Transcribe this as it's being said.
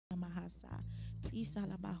Please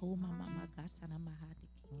alabaho mama kasana mahadi.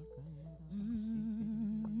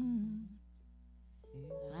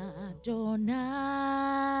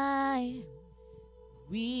 Adonai,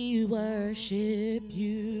 we worship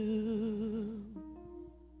you,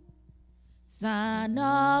 Son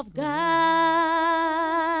of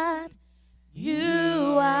God.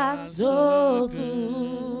 You are so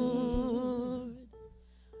good,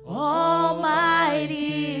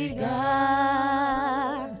 Almighty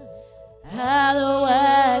God.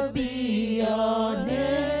 Hallowed be your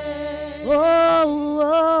name. Oh,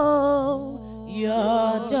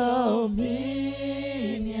 your dominion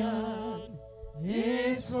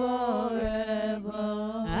is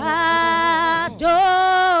forever. Adonai,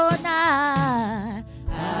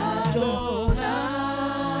 Adonai,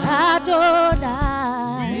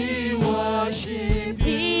 Adonai. We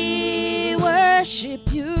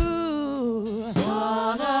worship you,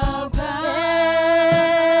 Son of God.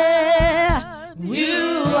 Yeah.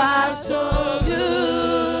 You are so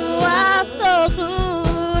good,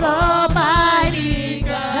 Almighty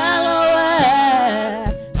God.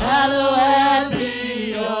 Hallowed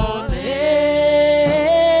be your name.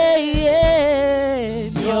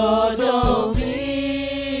 Your dominion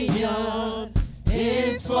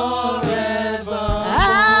is forever.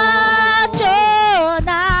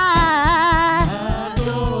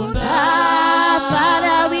 Adonai,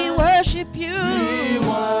 Father, we worship you.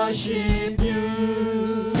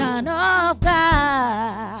 Son of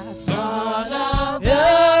God. Oh,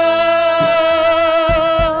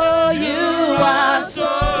 you are so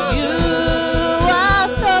good,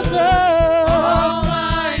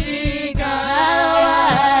 Almighty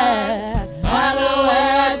God.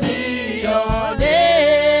 Hallowed be your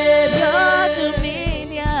name.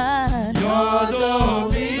 Your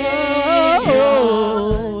dominion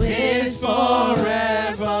is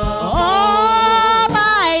forever.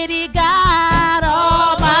 Almighty God,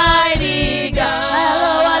 Almighty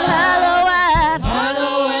God.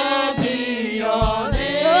 Hallowed be your name.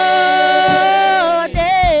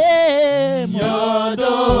 Your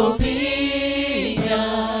dominion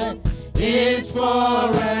is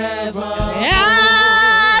forever.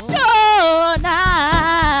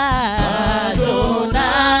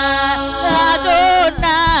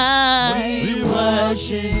 Adonai, we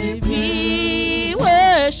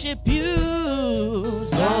worship you,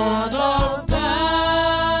 Son of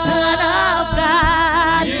God.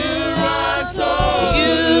 You are so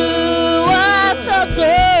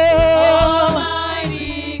good,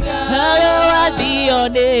 Almighty God. Hallowed be your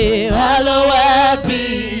name. Hallowed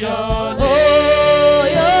be your name. Oh,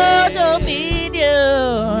 your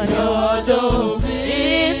dominion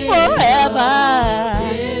is forever.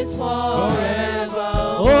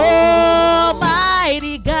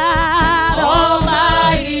 Almighty God,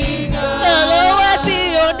 hallowed be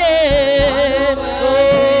your name.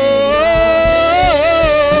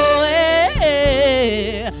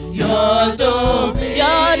 Your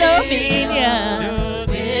dominion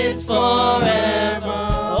is forever.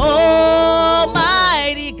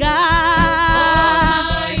 Almighty God,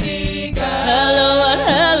 hallowed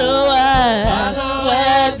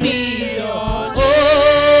be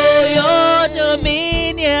your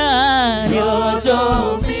dominion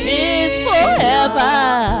is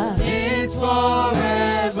forever.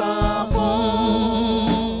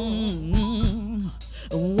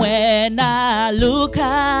 When I look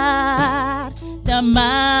at the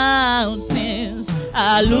mountains,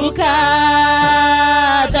 I look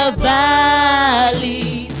at the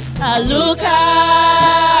valleys, I look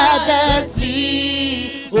at the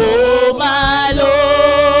sea. Oh my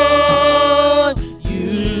Lord,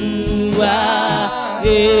 you are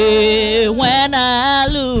here. When I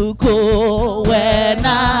look, when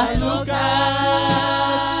I look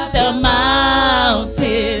at the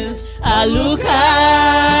mountains, I look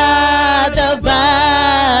at the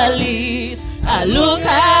valleys, I look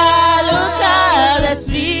at the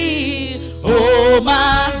sea. Oh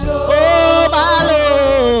my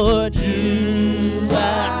Lord, you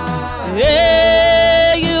are,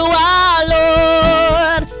 yeah, you are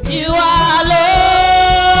Lord, you are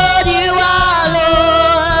Lord, you are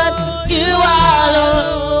Lord, you are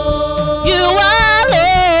Lord, you are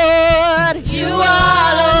Lord, you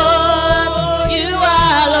are Lord, you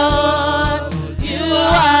are Lord, you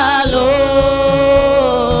are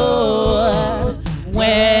Lord.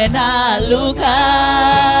 When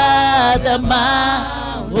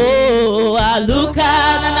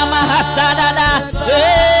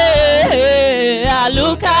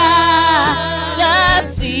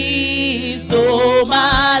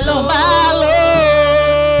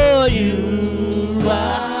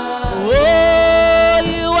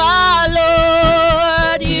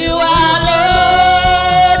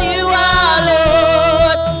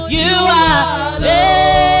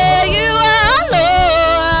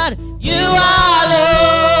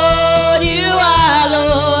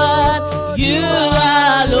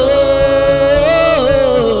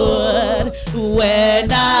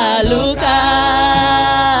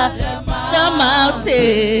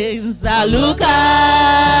look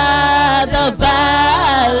at the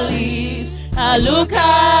valleys, I look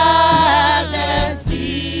at the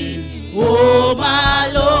sea. Oh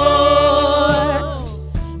my Lord,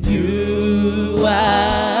 you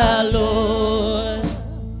are Lord.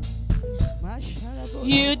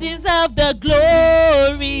 You deserve the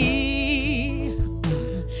glory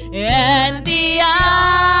and the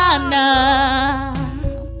honor.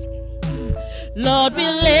 Lord, we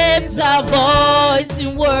lift our voice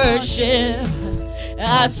in worship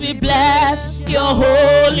as we bless your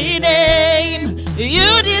holy name.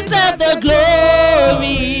 You deserve the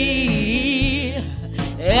glory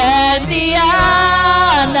and the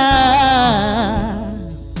honor.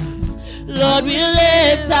 Lord, we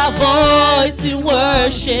lift our voice in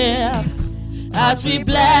worship as we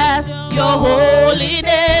bless your holy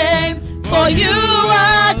name. For you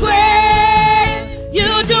are great,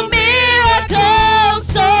 you do miracles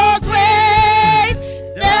so great.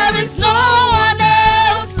 There is no one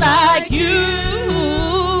else like you.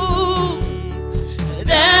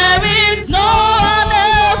 There is no one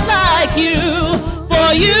else like you.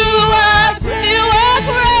 For you are great,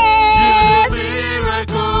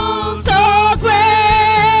 miracles so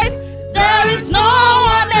great. There is no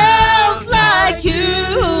one else like you.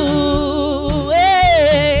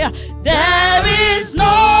 There is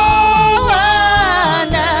no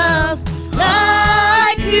one else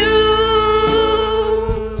like you.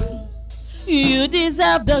 You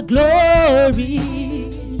deserve the glory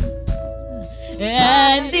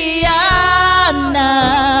and the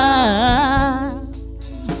honor.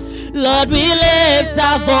 Lord, we lift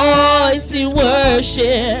our voice in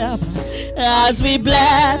worship as we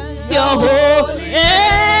bless your holy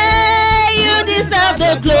name. You deserve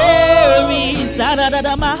the glory,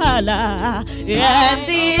 Sarada Mahala, and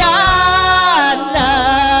the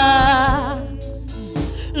honor.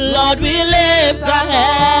 Lord, we lift our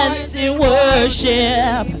hands in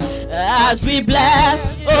worship as we bless.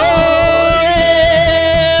 Oh,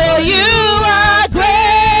 you are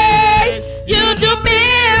great. You do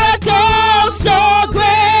miracles so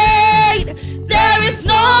great. There is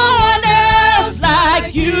no one else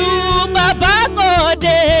like you, Baba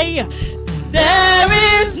Gode. There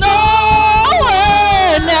is no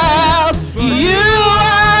one else. You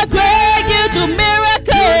are great. You do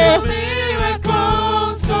miracles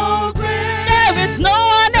so great. There is no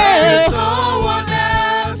one else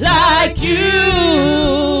like you.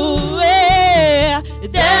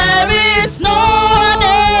 There is no one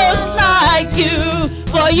else like you.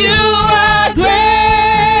 For you are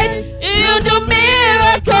great. You do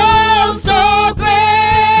miracles so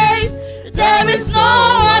great. There is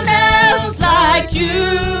no one else like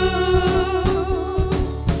you.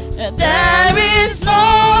 There is no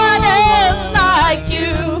one else like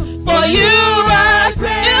you. For you are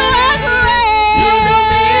great. You are great. You do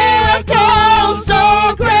miracles so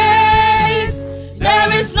great.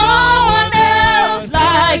 There is no one else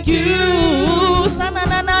like you.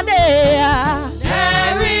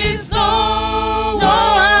 There is no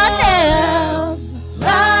one else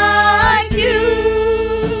like you.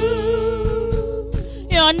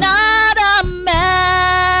 You're not a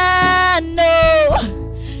man, no.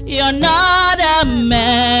 You're not a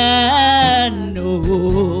man,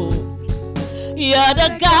 no. You're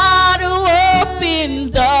the God who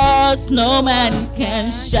opens doors no man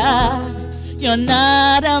can shut. You're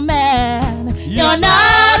not a man. You're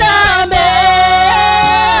not a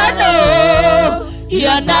man, no.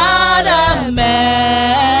 You're not a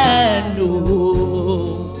man,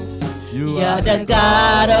 no. You're the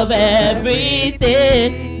God of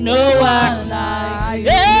everything. No one like you.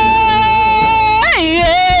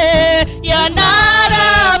 Yeah. You're not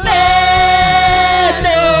a man,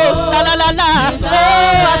 no. Salalala.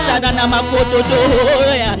 Oh, asadana makoto.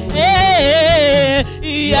 Yeah.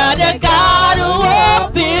 You're the God who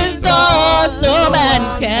opens doors no man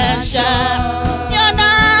can shut. You're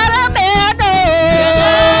not a man,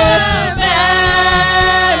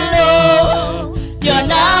 no. You're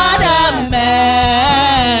not a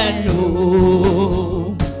man,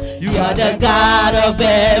 no. You're the God of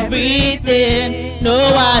everything, no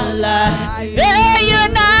one like. Hey, you're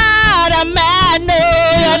not a man, no.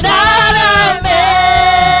 You're not a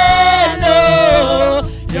man, no.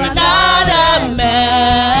 You're not a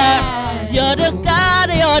man. You're the God,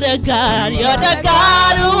 you're the God, you're the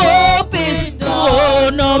God who opens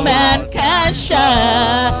doors no man can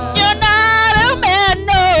shut. You're not a man,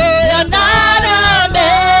 no. You're not a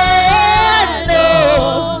man, no.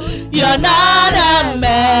 You're not a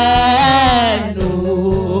man,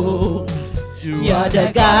 no. You're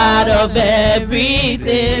the God of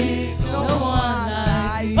everything. No one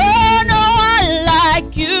like you. Oh, no one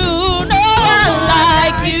like you. No one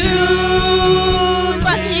like you.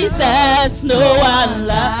 Jesus, no one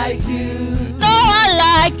like you. No one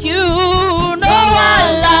like you. No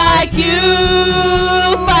one like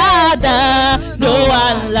you, Father. No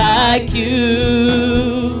one like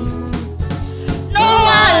you. No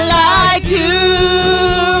one like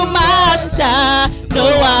you, Master. No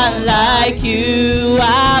one like you,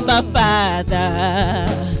 Abba Father.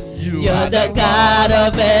 You're the God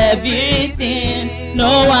of everything.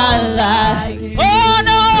 No one like you. Oh,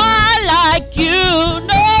 no one like you.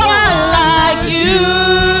 No one like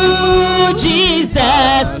you,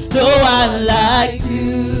 Jesus. No one like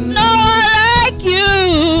you. No one like you.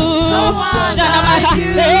 No one like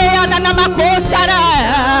you. No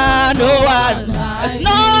one. There's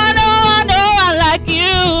no one, no one, no one like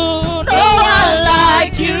you. No one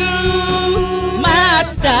like you,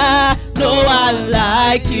 Master. No one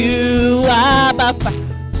like you, Abba Father.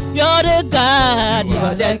 You're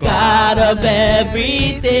the God of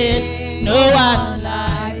everything. No one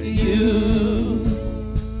like you.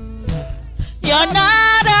 You're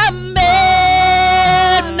not a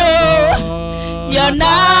man, no. You're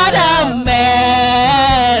not a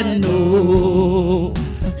man, no.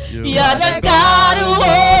 You're the God who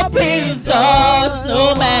opens doors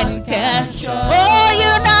no man can shut. Oh,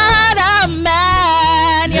 you're not a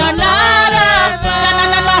man. You're not a man.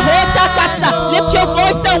 Lift your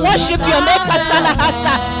voice and worship your Maker.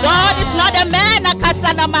 God is not a man.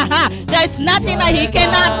 There is nothing that He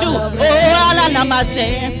cannot do. Oh,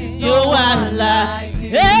 you are like,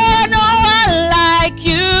 hey, no one like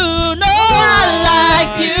you. No one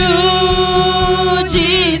like you,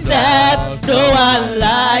 Jesus. No one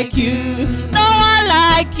like you. No one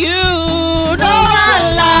like you. No one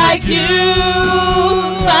like you,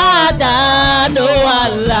 Father. No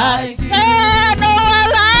one like you. Hey, no one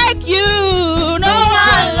like you. No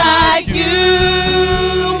one like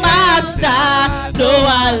you, Master. No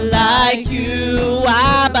one like you,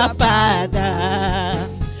 Abba Father.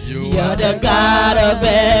 You're the God of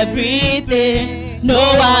everything. No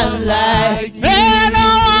one like you. Hey,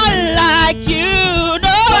 no one like you.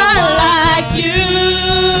 No one like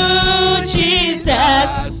you, Jesus.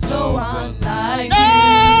 No one like you. No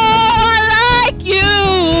one like you.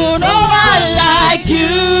 No one like you,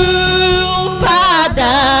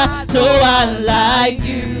 Father. No one like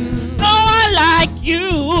you. No one like you.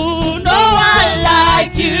 No one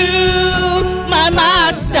like you, my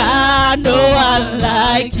Master. No one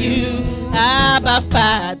like you, Abba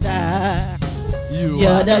Father.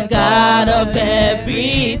 You're the God of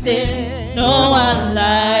everything. No one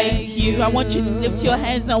like you. I want you to lift your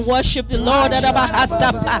hands and worship the Lord. Oh,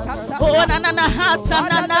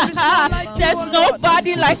 there's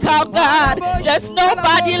nobody like our God. There's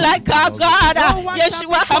nobody like our God.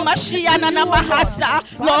 Yeshua HaMashiach.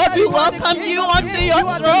 Lord, we welcome you onto your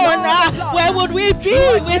throne. Where would we be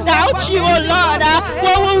without you, oh Lord?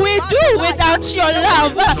 What would we do without your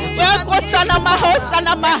love?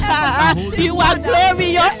 You are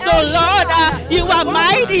glorious, oh Lord. You are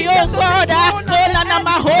mighty, oh God.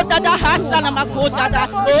 Oh,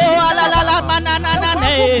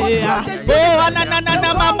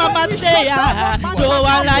 no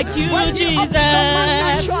one like you,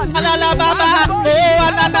 Jesus.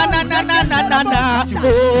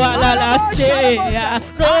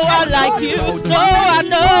 No one like you. No one,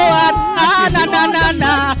 no one.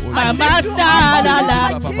 My Master.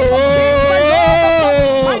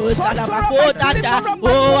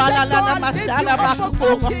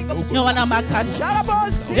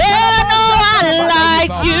 No one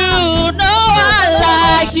like you. No one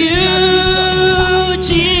like you,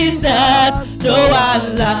 Jesus. No one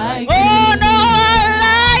like. Oh, no one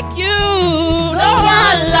like you. No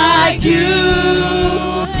one like you,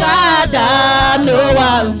 Father. No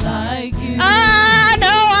one like you. No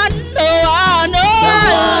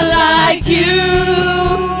one like you,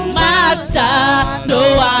 Master. No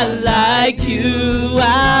one like you,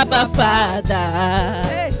 Abba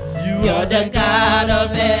Father. You're the God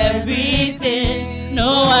of everything.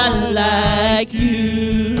 No one like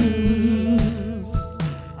you.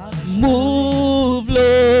 Move,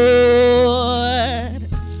 Lord.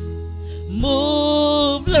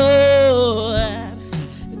 Move, Lord.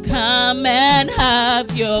 Come and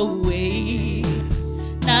have your way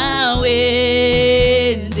now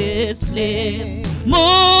in this place.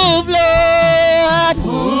 Move, Lord.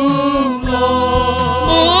 Move, Lord.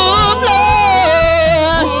 Move, Lord.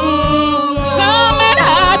 Come and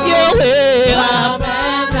have your way. Come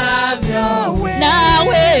and have your way. Now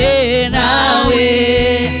in, now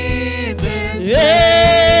in.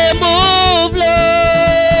 Yeah, move, Lord.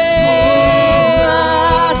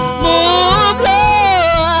 Move,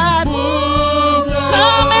 Lord.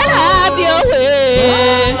 Come and have your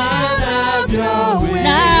way.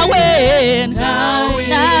 Now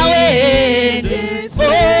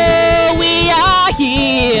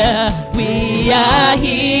We are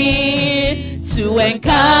here to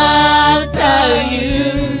encounter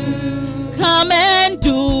you. Come and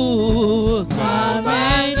do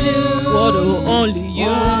what only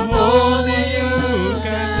you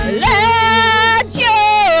can. Let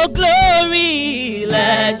your glory,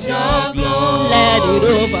 let it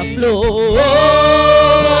overflow.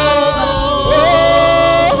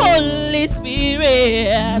 Holy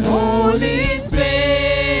Spirit,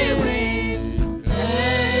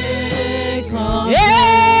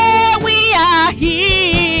 yeah, we are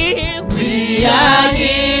here. We are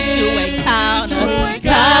here to encounter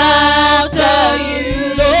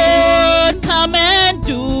you. Lord, come and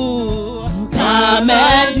do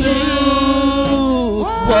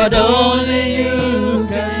what only you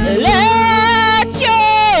can. Let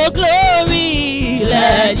your glory,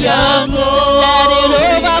 let it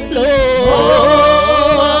overflow.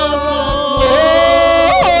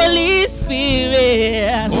 Holy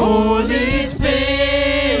Spirit,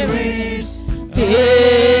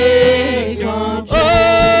 take control.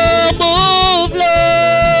 Move,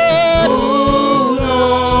 Lord. Move,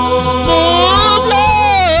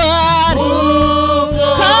 Lord.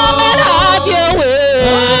 Come and have your way.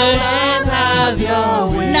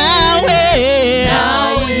 Now,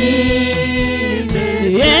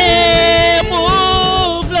 yeah,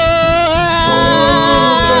 move, Lord.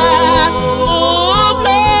 Move,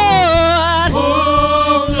 Lord.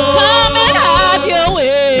 Come and have your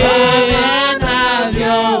way.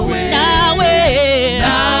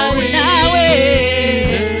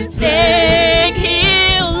 Sing,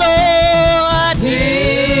 heal, Lord.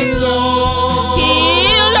 Heal,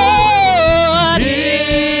 Lord.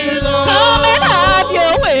 Come and have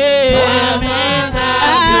your way.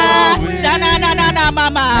 Sa-na-na-na-na,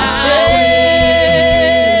 mama.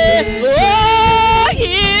 Oh,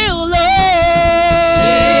 heal, Lord.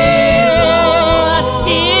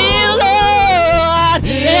 Heal, Lord.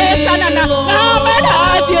 Yes, sa-na-na. Come and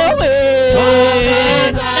have your way.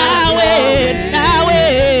 Now it.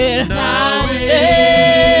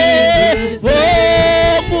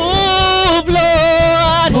 Oh, move,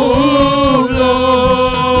 Lord. Move,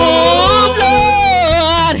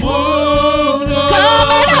 Lord.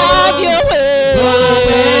 Come and have your way.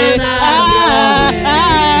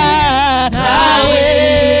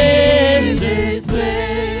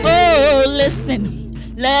 Oh, listen.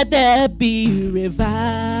 Let there be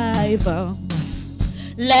revival.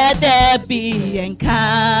 Let there be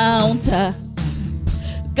encounter.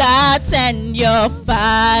 God, send your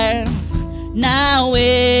fire now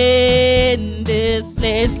in this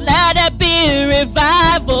place. Let there be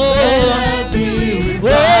revival. Oh,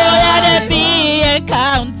 let there be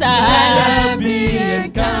encounter.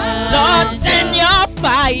 Lord, send your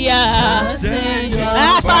fire.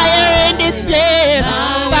 Fire in this place.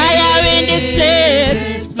 Fire in this place.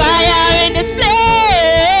 Fire in this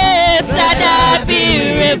place. Let there be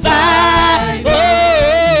revival.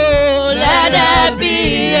 Oh, let there be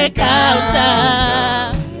encounter.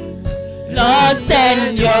 Lord,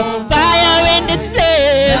 send your fire in this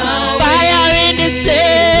place. Fire in this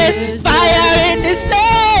place. Fire in this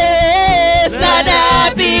place. Let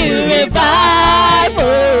there be revival.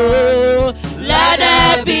 Let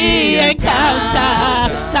there be encounter.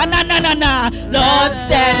 Sa-na-na-na-na. Lord,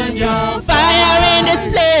 send your fire in this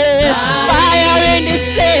place. Fire in this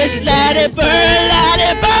place. Let it burn, let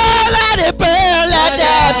it burn, let it burn. Let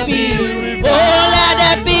there be, oh, let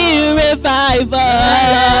there be revival.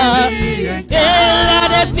 Yeah,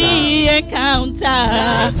 let it be encounter.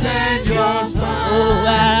 Oh,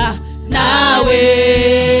 now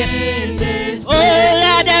oh,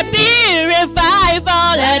 let there be revival.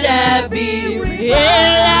 Let there be,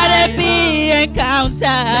 yeah, let it be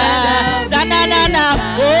encounter. Sa-na-na-na.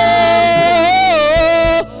 Oh,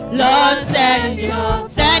 Lord, send your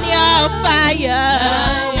fire.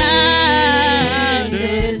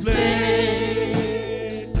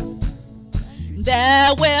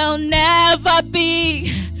 There will never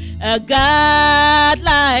be a God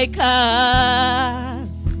like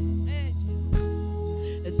us.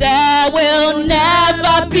 There will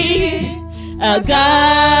never be a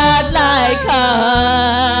God like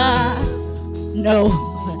us. No,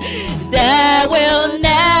 there will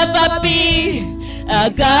never be a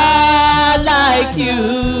God like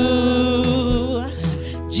you.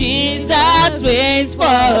 Jesus reigns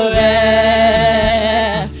forever.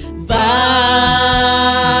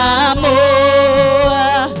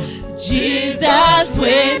 Jesus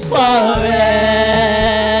reigns forever.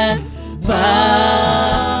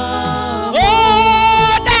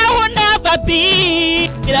 Oh, there will never be,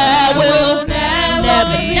 there will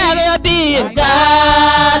never be a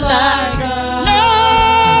God like us. No,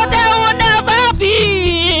 there will never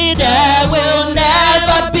be,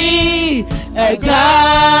 a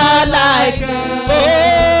God like you.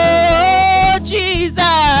 Oh,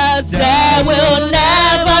 Jesus, there will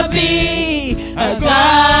never be a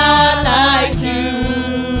God like you.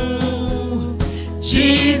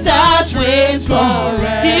 Jesus reigns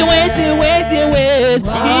forever. He waits, he waits, he waits.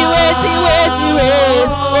 He waits, he waits, he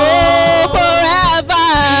waits. Oh, forever.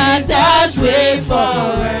 Jesus reigns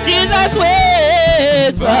forever. Jesus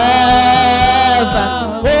reigns forever.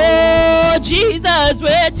 Oh, Jesus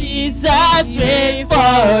reigns. Jesus reigns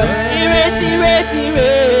forever. He reigns, he reigns, he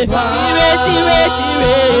reigns. He reigns, he reigns, he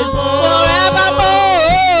reigns. Forevermore.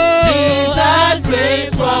 Jesus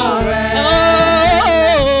reigns forever.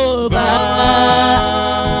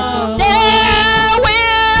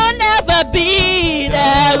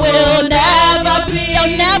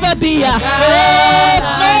 Be a no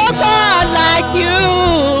God like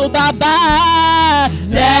you, Baba.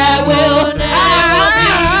 There will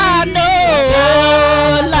never no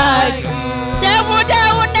like there will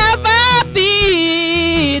never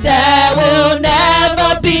be. There will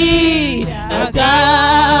never be a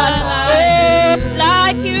God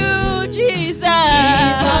like you, Jesus.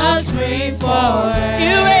 Jesus reigns forever.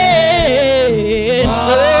 You reign.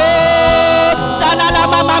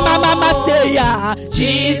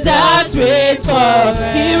 Jesus reigns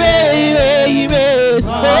forever. He reigns.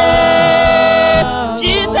 Oh,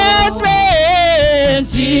 Jesus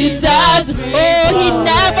reigns. Jesus. Oh, he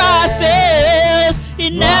never fails. He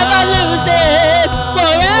never loses.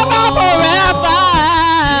 Forever, forever.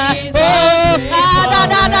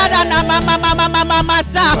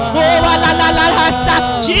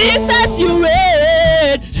 Oh, Jesus, you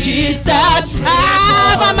reign. Jesus,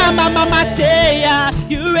 mama say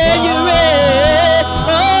you reign, you reign.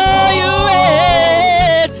 Oh, you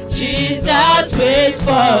reign. Jesus reigns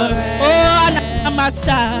for. Oh,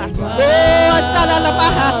 namasa. Oh,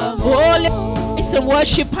 salalabaha. Oh, it's a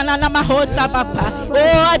worship.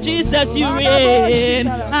 Oh, Jesus, you reign.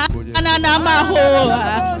 Oh,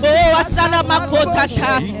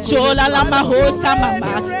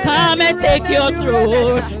 come and take your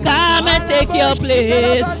throne. Come and take your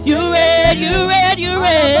place. You reign, you reign, you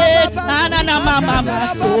reign.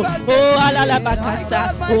 Oh,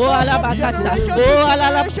 alalabakasa. Oh, alabakasa. Oh,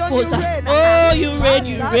 alalabakosa. Oh, you reign,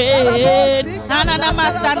 you reign.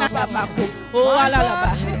 Oh,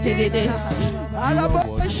 alalaba.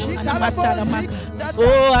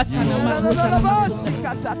 Oh,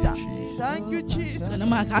 thank you, Jesus.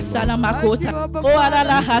 Oh,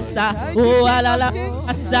 alala hasa. Oh, alala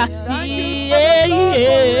hasa.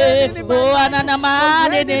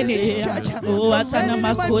 Oh, oh,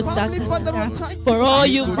 for all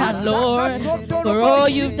you've done, Lord. For all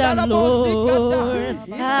you've done, Lord.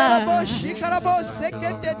 Yes,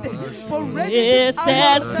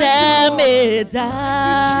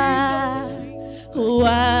 oh,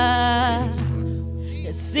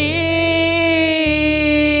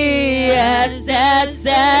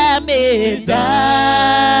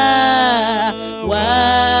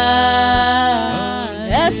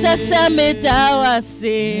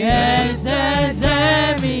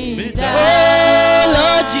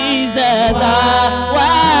 Lord Jesus,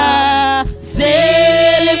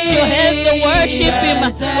 say, lift your hands to worship him. Oh,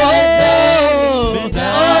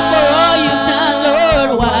 for all you've done, Lord.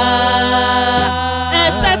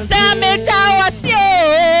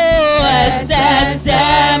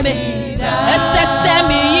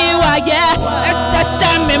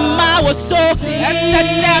 So oh,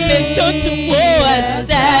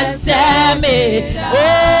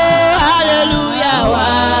 hallelujah.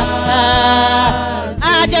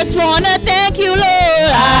 I just want to thank you, Lord.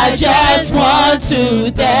 I just want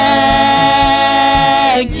to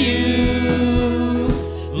thank you,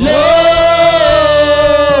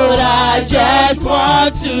 Lord. I just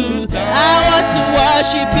want to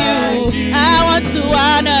worship you. I want to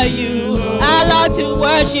honor you. I love to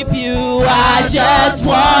worship you. I just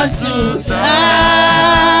want to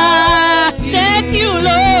thank you,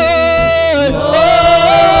 Lord.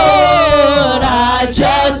 Lord, I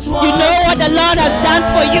just want. You know what the Lord has done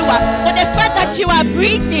for you. For the fact that you are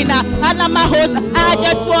breathing, I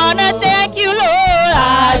just want to thank you, Lord.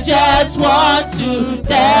 I just want to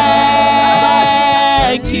thank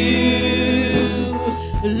you,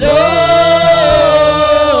 Lord.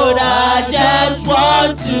 I just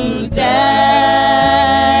want to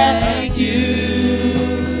thank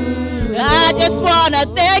you. I just want to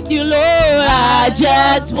thank you, Lord. I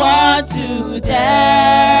just want to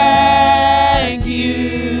thank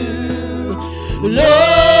you, Lord.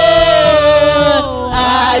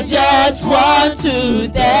 I just want to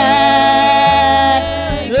thank you.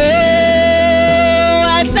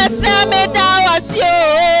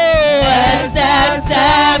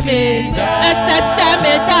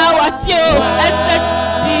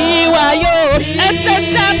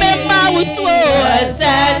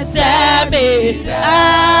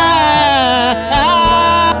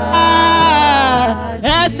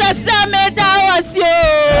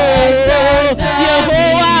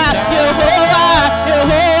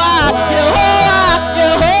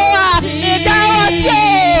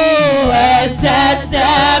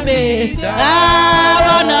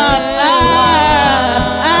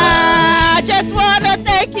 I just wanna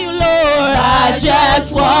thank you, Lord. I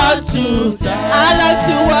just want to. I long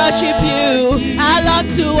to worship you. I long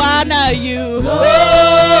to honor you, Lord.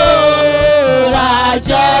 I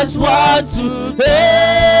just want to.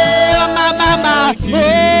 Hey, mama,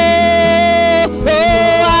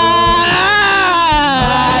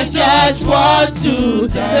 I just want to.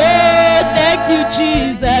 Hey, thank you,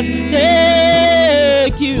 Jesus.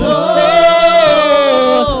 Thank you. Oh,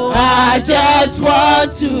 I just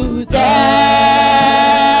want to thank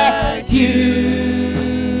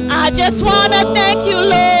you. I just want to thank you,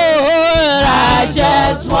 Lord. I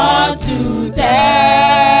just want to thank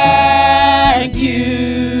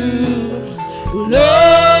you, Lord.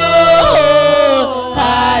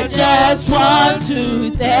 I just want to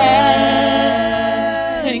thank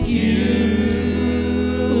you,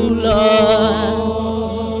 Lord.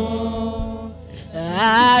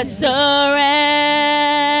 I surrender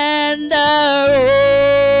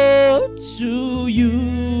all to you.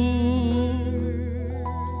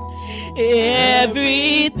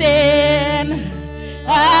 Everything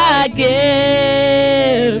I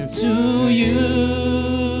give to you,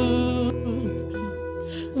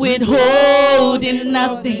 withholding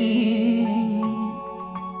nothing,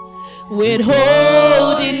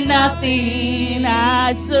 withholding nothing.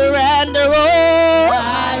 I surrender all.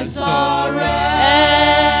 I surrender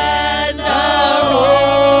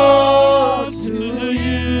all to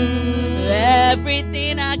you.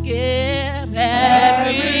 Everything I give,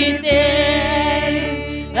 everything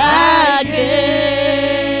I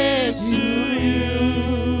give to you,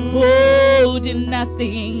 holding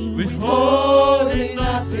nothing, withholding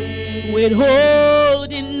nothing,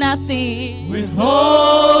 withholding nothing,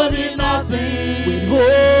 withholding nothing,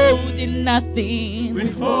 withholding nothing,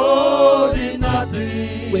 withholding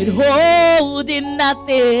nothing, withholding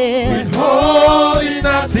nothing, withholding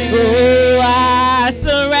nothing. Oh, I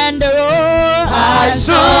surrender all. I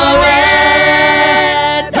surrender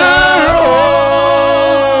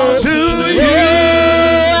all to you.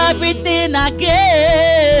 Everything I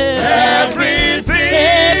give,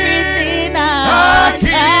 everything I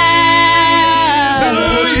give to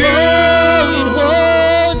you.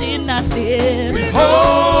 Withholding nothing,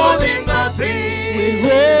 withholding nothing,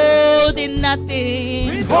 withholding nothing,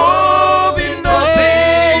 withholding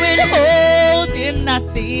nothing, withholding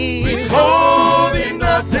nothing, withholding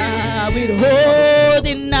nothing,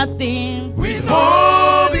 withholding nothing,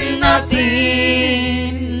 withholding nothing.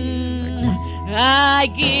 I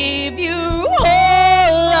give you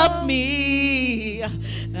all of me.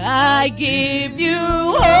 I give you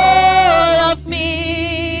all of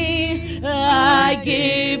me. I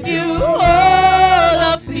give you all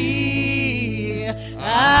of me.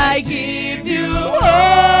 I give you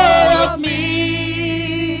all of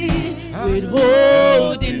me.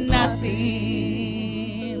 Withholding nothing.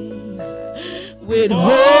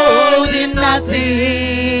 Withholding nothing.